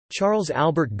Charles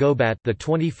Albert Gobat, the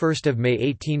 21st of May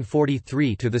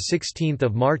 1843 to the 16th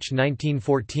of March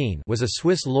 1914, was a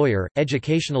Swiss lawyer,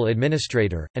 educational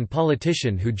administrator, and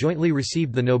politician who jointly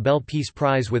received the Nobel Peace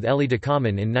Prize with Elie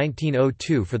Ducommun in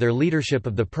 1902 for their leadership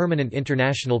of the Permanent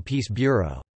International Peace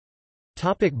Bureau.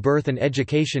 Birth and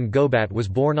education. Gobat was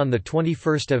born on the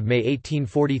 21st of May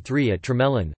 1843 at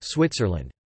Tramelan,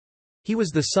 Switzerland. He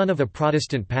was the son of a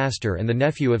Protestant pastor and the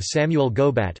nephew of Samuel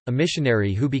Gobat, a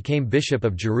missionary who became Bishop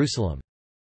of Jerusalem.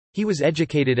 He was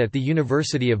educated at the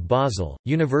University of Basel,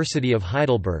 University of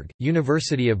Heidelberg,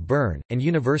 University of Bern, and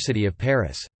University of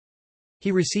Paris.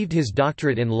 He received his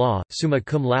doctorate in law, summa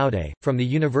cum laude, from the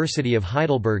University of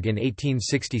Heidelberg in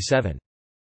 1867.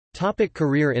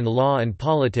 Career in law and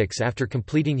politics. After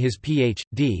completing his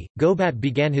Ph.D., Gobat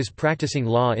began his practicing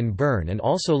law in Bern and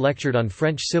also lectured on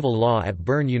French civil law at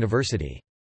Bern University.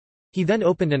 He then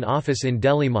opened an office in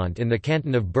Delémont in the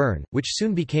canton of Bern, which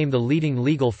soon became the leading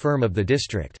legal firm of the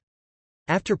district.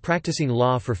 After practicing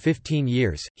law for 15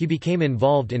 years, he became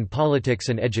involved in politics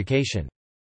and education.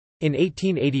 In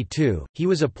 1882, he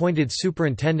was appointed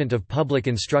Superintendent of Public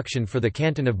Instruction for the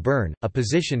canton of Bern, a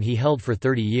position he held for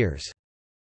 30 years.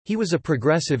 He was a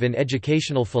progressive in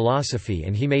educational philosophy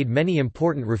and he made many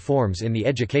important reforms in the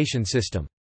education system.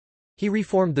 He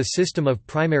reformed the system of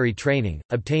primary training,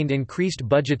 obtained increased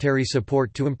budgetary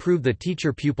support to improve the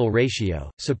teacher-pupil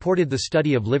ratio, supported the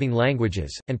study of living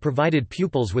languages, and provided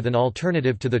pupils with an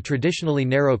alternative to the traditionally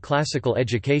narrow classical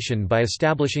education by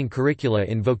establishing curricula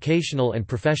in vocational and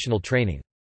professional training.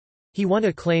 He won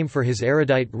acclaim for his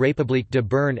erudite République de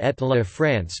Berne et la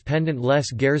France pendant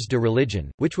les guerres de religion,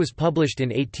 which was published in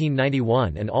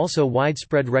 1891, and also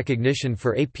widespread recognition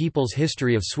for A People's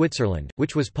History of Switzerland,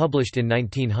 which was published in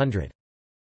 1900.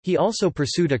 He also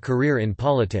pursued a career in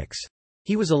politics.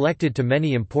 He was elected to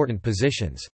many important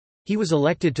positions. He was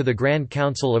elected to the Grand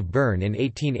Council of Bern in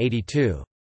 1882.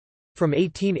 From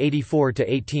 1884 to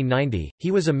 1890,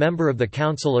 he was a member of the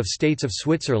Council of States of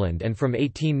Switzerland, and from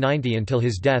 1890 until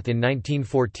his death in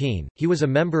 1914, he was a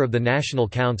member of the National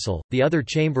Council, the other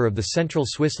chamber of the central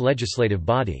Swiss legislative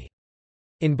body.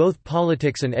 In both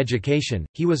politics and education,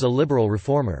 he was a liberal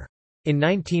reformer. In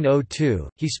 1902,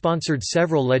 he sponsored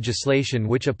several legislation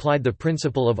which applied the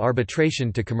principle of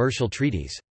arbitration to commercial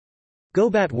treaties.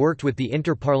 Gobat worked with the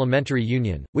Inter-Parliamentary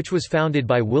Union, which was founded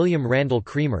by William Randall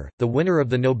Cremer, the winner of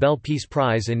the Nobel Peace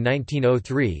Prize in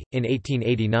 1903, in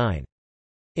 1889.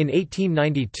 In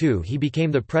 1892 he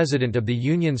became the president of the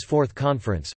Union's Fourth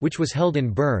Conference, which was held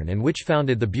in Bern and which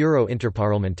founded the Bureau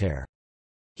Interparlementaire.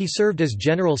 He served as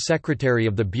General Secretary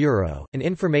of the Bureau, an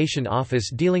information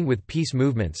office dealing with peace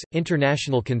movements,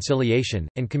 international conciliation,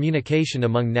 and communication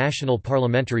among national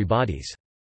parliamentary bodies.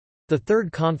 The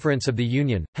Third Conference of the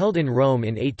Union, held in Rome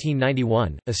in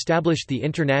 1891, established the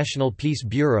International Peace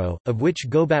Bureau, of which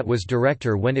Gobat was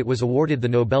director when it was awarded the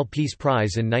Nobel Peace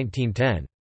Prize in 1910.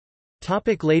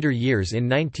 Later years. In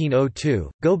 1902,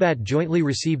 Gobat jointly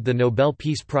received the Nobel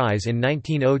Peace Prize in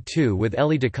 1902 with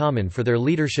Elie Ducommun for their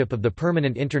leadership of the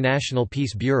Permanent International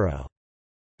Peace Bureau.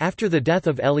 After the death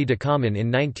of Elie Ducommun in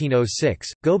 1906,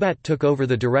 Gobat took over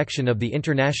the direction of the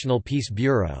International Peace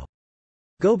Bureau.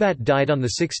 Gobat died on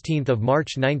 16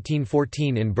 March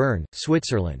 1914 in Bern,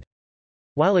 Switzerland.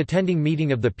 While attending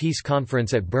meeting of the peace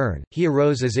conference at Bern, he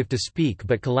arose as if to speak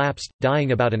but collapsed,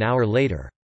 dying about an hour later.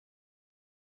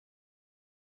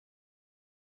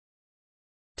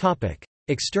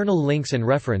 External links and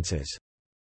references.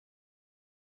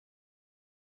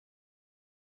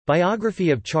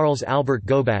 Biography of Charles Albert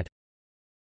Gobat.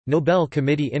 Nobel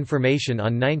Committee information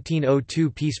on 1902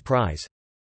 Peace Prize.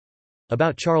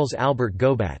 About Charles Albert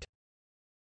Gobat.